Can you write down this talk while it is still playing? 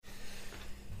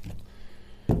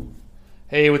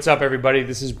Hey, what's up, everybody?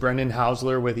 This is Brendan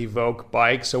Hausler with Evoke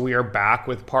Bike. So we are back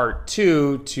with part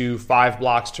 2 to 5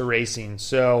 blocks to racing.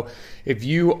 So if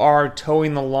you are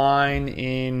towing the line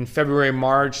in February,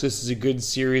 March, this is a good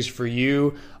series for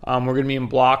you. We're going to be in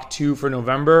block 2 for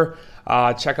November.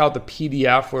 Check out the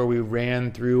PDF where we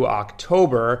ran through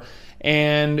October.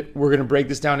 And we're going to break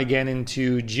this down again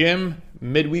into gym,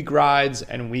 midweek rides,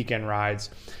 and weekend rides.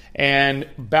 And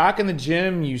back in the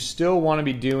gym, you still want to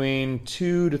be doing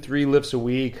 2 to 3 lifts a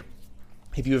week.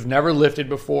 If you have never lifted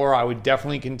before, I would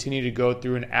definitely continue to go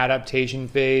through an adaptation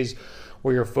phase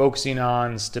where you're focusing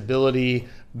on stability,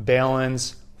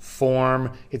 balance,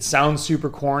 form. It sounds super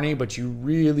corny, but you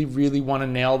really, really want to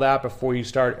nail that before you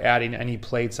start adding any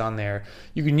plates on there.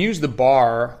 You can use the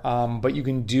bar, but you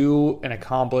can do and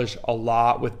accomplish a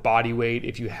lot with body weight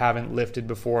if you haven't lifted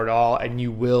before at all, and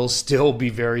you will still be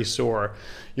very sore.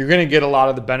 You're going to get a lot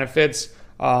of the benefits.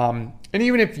 And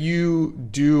even if you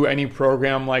do any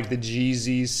program like the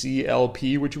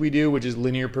GZCLP, which we do, which is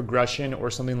linear progression,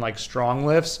 or something like strong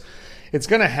lifts, it's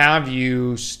going to have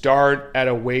you start at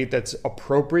a weight that's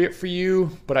appropriate for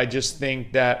you. But I just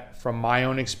think that from my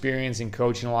own experience in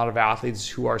coaching a lot of athletes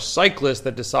who are cyclists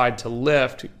that decide to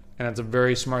lift, and it's a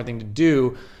very smart thing to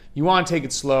do, you want to take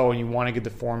it slow and you want to get the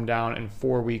form down, and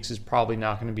 4 weeks is probably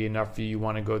not going to be enough for you. You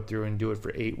want to go through and do it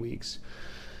for 8 weeks.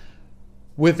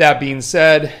 With that being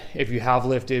said, if you have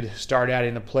lifted, start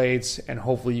adding the plates, and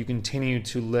hopefully you continue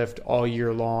to lift all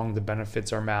year long. The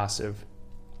benefits are massive.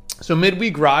 So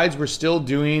midweek rides, we're still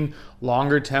doing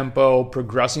longer tempo,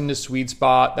 progressing to sweet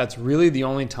spot. That's really the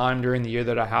only time during the year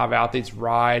that I have athletes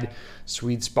ride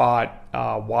sweet spot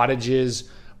wattages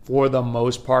for the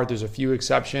most part. There's a few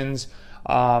exceptions.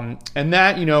 And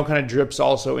that, kind of drips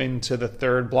also into the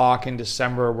third block in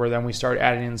December, where then we start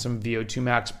adding in some VO2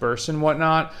 max bursts and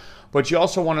whatnot. But you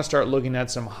also want to start looking at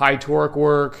some high torque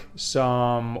work,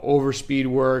 some overspeed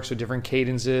work, so different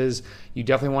cadences. You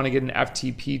definitely want to get an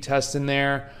FTP test in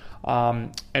there.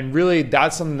 And really,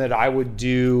 that's something that I would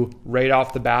do right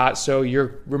off the bat. So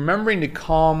you're remembering to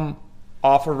come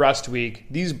off a rest week.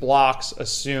 These blocks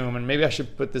assume, and maybe I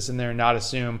should put this in there and not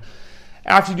assume,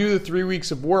 after you do the 3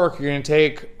 weeks of work, you're going to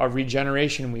take a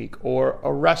regeneration week or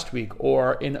a rest week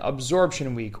or an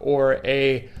absorption week or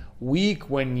a week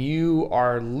when you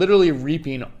are literally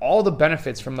reaping all the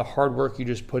benefits from the hard work you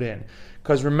just put in.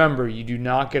 Because remember, you do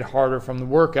not get harder from the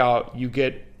workout. You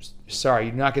do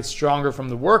not get stronger from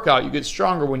the workout. You get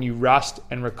stronger when you rest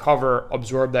and recover,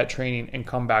 absorb that training, and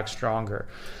come back stronger.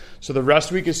 So the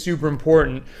rest week is super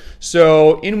important.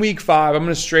 So in week 5, I'm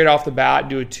going to straight off the bat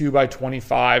do a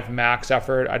 2x25 max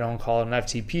effort. I don't call it an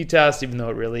FTP test, even though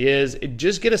it really is.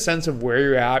 Just get a sense of where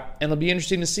you're at, and it'll be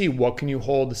interesting to see what can you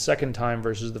hold the second time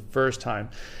versus the first time.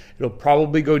 It'll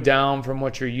probably go down from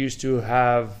what you're used to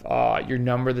have, your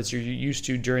number that you're used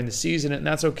to during the season, and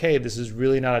that's okay. This is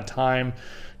really not a time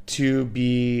to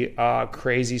be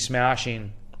crazy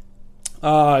smashing.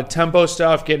 Tempo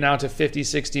stuff, getting out to 50,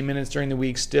 60 minutes during the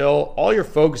week still. All your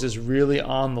focus is really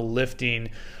on the lifting,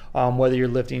 whether you're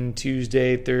lifting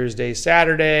Tuesday, Thursday,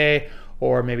 Saturday,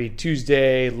 or maybe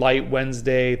Tuesday, light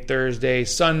Wednesday, Thursday,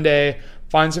 Sunday.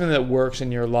 Find something that works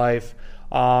in your life.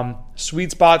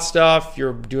 Sweet spot stuff,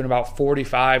 you're doing about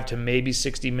 45 to maybe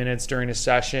 60 minutes during a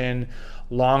session.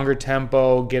 Longer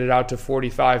tempo, get it out to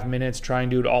 45 minutes. Try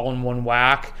and do it all in one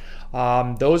whack.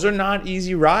 Those are not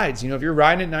easy rides. If you're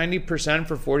riding at 90%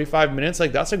 for 45 minutes,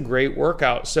 that's a great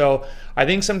workout. So I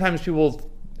think sometimes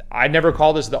I never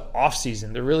call this the off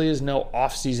season. There really is no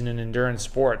off season in endurance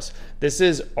sports. This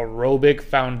is aerobic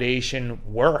foundation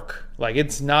work.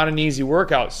 It's not an easy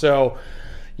workout. So,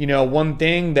 one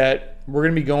thing that we're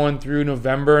going to be going through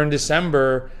November and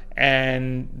December,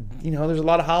 and there's a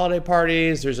lot of holiday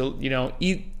parties. There's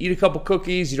eat a couple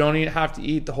cookies. You don't even have to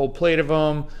eat the whole plate of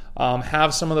them.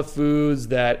 Have some of the foods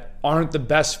that aren't the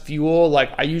best fuel.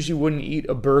 I usually wouldn't eat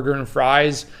a burger and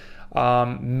fries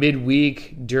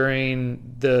midweek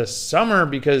during the summer,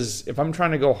 because if I'm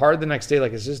trying to go hard the next day,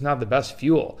 it's just not the best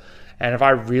fuel. And if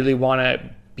I really want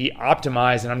to be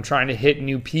optimized and I'm trying to hit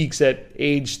new peaks at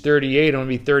age 38, I'm going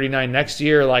to be 39 next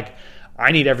year,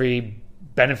 I need every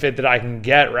benefit that I can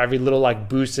get, or every little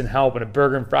boost and help, and a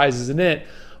burger and fries isn't it.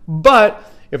 But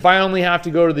if I only have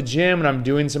to go to the gym and I'm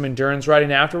doing some endurance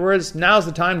riding afterwards, now's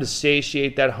the time to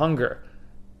satiate that hunger.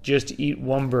 Just eat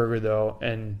one burger though,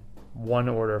 and one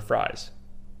order of fries.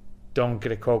 Don't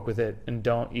get a Coke with it, and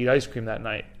don't eat ice cream that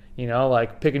night.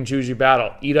 Pick and choose your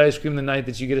battle. Eat ice cream the night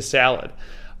that you get a salad.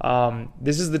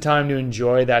 This is the time to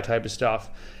enjoy that type of stuff.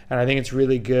 And I think it's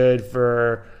really good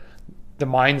for the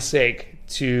mind's sake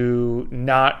to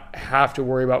not have to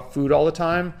worry about food all the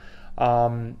time.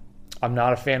 I'm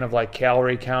not a fan of like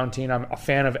calorie counting. I'm a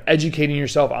fan of educating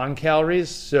yourself on calories.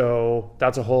 So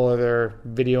that's a whole other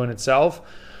video in itself.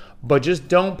 But just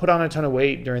don't put on a ton of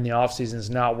weight during the off season. It's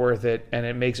not worth it. And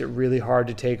it makes it really hard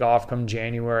to take off come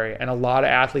January. And a lot of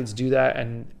athletes do that,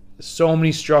 and so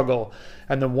many struggle.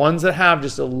 And the ones that have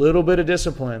just a little bit of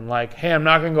discipline, like, hey, I'm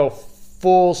not going to go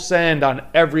full send on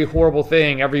every horrible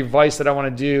thing, every vice that I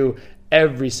want to do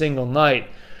every single night.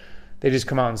 They just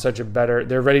come out in such a better,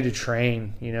 they're ready to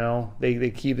train, you know, they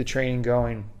keep the training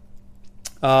going.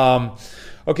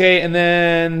 Okay. And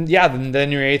then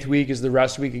your 8th week is the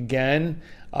rest week again.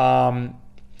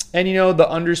 And you know, the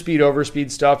underspeed,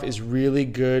 overspeed stuff is really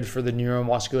good for the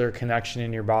neuromuscular connection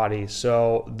in your body.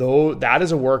 So though that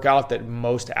is a workout that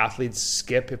most athletes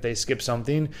skip, if they skip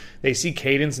something, they see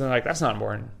cadence and they're like, that's not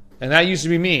important. And that used to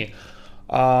be me.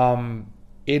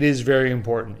 It is very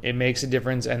important. It makes a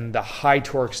difference. And the high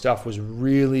torque stuff was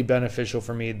really beneficial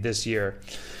for me this year.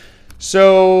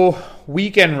 So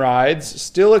weekend rides,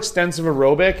 still extensive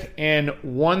aerobic. And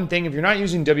one thing, if you're not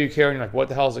using WK and you're like, what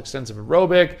the hell is extensive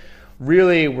aerobic?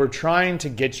 Really, we're trying to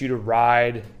get you to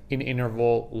ride in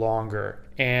interval longer.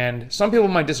 And some people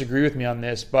might disagree with me on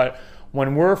this, but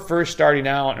when we're first starting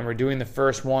out and we're doing the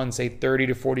first one, say 30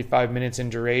 to 45 minutes in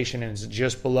duration, and it's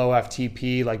just below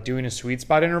FTP, like doing a sweet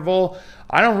spot interval,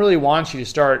 I don't really want you to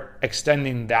start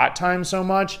extending that time so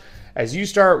much. As you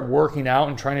start working out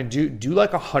and trying to do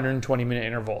like a 120-minute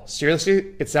interval.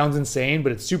 Seriously, it sounds insane,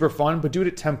 but it's super fun, but do it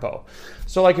at tempo.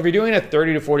 So like if you're doing a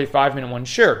 30 to 45-minute one,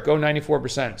 sure, go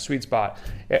 94%, sweet spot.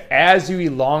 As you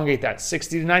elongate that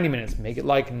 60 to 90 minutes, make it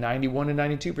like 91 to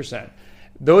 92%.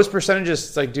 Those percentages,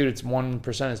 it's like, dude, it's 1%,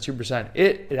 it's 2%.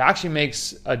 It actually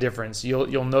makes a difference.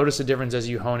 You'll notice a difference as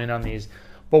you hone in on these.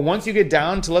 But once you get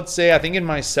down to, let's say, I think in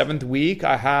my 7th week,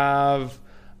 I have...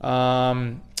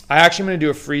 I actually am going to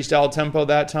do a freestyle tempo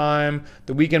that time.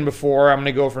 The weekend before, I'm going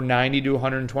to go for 90 to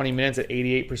 120 minutes at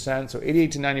 88%. So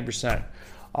 88 to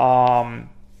 90%.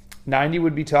 90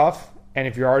 would be tough. And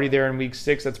if you're already there in week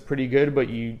 6, that's pretty good. But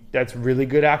that's really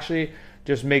good, actually.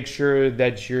 Just make sure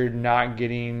that you're not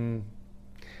getting,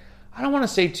 I don't want to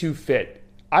say too fit.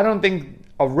 I don't think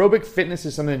aerobic fitness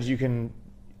is something that you can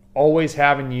always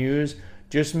have and use.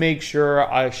 Just make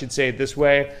sure, I should say it this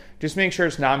way, just make sure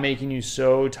it's not making you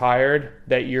so tired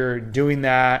that you're doing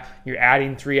that, you're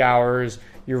adding 3 hours,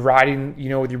 you're riding,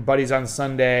 with your buddies on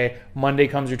Sunday, Monday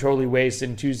comes, you're totally wasted,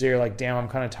 and Tuesday you're like, damn, I'm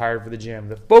kind of tired for the gym.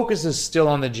 The focus is still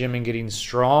on the gym and getting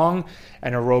strong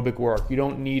and aerobic work. You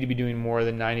don't need to be doing more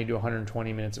than 90 to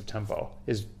 120 minutes of tempo.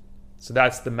 So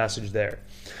that's the message there.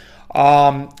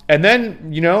 And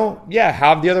then,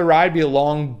 have the other ride be a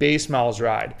long base miles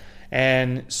ride.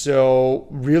 And so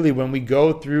really when we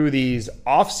go through these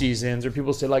off seasons, or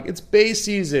people say like, it's base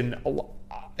season,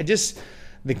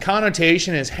 the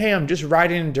connotation is, hey, I'm just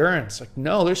riding endurance. Like,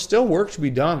 no, there's still work to be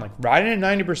done. Like riding at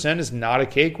 90% is not a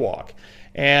cakewalk,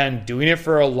 and doing it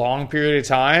for a long period of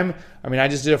time. I mean, I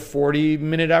just did a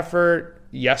 40-minute effort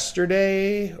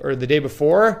yesterday or the day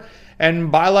before.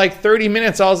 And by like 30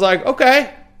 minutes, I was like,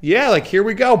 okay, yeah, like here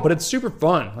we go. But it's super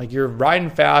fun. Like you're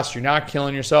riding fast, you're not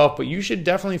killing yourself, but you should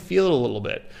definitely feel it a little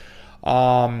bit.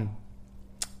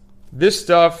 This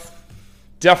stuff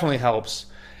definitely helps.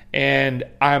 And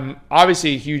I'm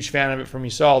obviously a huge fan of it from you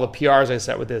saw all the PRs I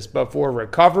set with this. But for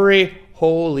recovery,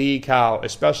 holy cow,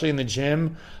 especially in the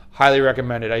gym, highly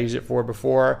recommend it. I use it for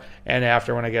before and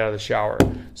after when I get out of the shower.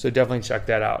 So definitely check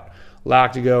that out.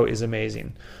 Lactigo is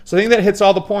amazing. So I think that hits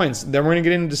all the points. Then we're going to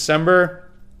get into December.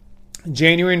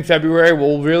 January and February,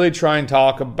 we'll really try and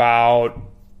talk about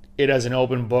it as an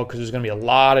open book because there's going to be a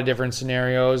lot of different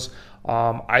scenarios.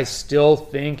 I still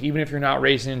think even if you're not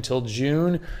racing until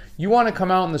June, you want to come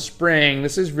out in the spring.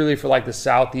 This is really for like the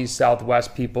Southeast,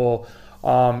 Southwest people.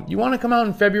 You want to come out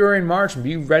in February and March and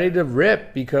be ready to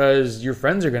rip because your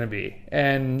friends are going to be.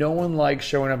 And no one likes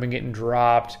showing up and getting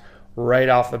dropped right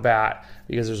off the bat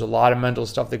because there's a lot of mental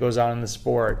stuff that goes on in the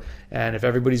sport. And if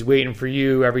everybody's waiting for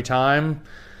you every time,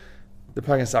 they're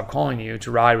probably going to stop calling you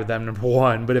to ride with them, number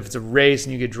one. But if it's a race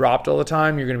and you get dropped all the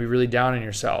time, you're going to be really down on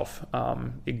yourself.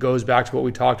 It goes back to what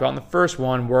we talked about in the first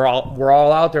one. We're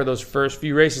all out there those first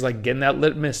few races, like getting that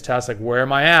litmus test, like where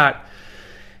am I at?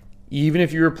 Even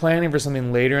if you were planning for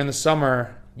something later in the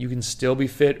summer, you can still be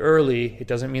fit early. It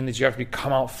doesn't mean that you have to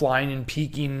come out flying and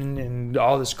peaking and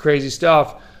all this crazy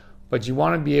stuff. But you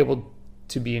want to be able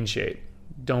to be in shape.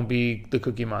 Don't be the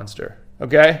cookie monster,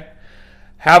 okay?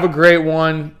 Have a great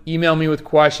one. Email me with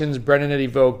questions. Brendan at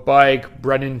Evoke Bike.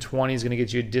 Brendan20 is going to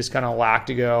get you a discount on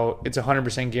Lactigo. It's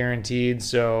 100% guaranteed,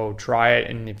 so try it.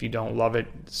 And if you don't love it,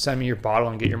 send me your bottle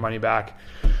and get your money back.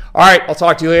 All right, I'll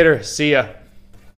talk to you later. See ya.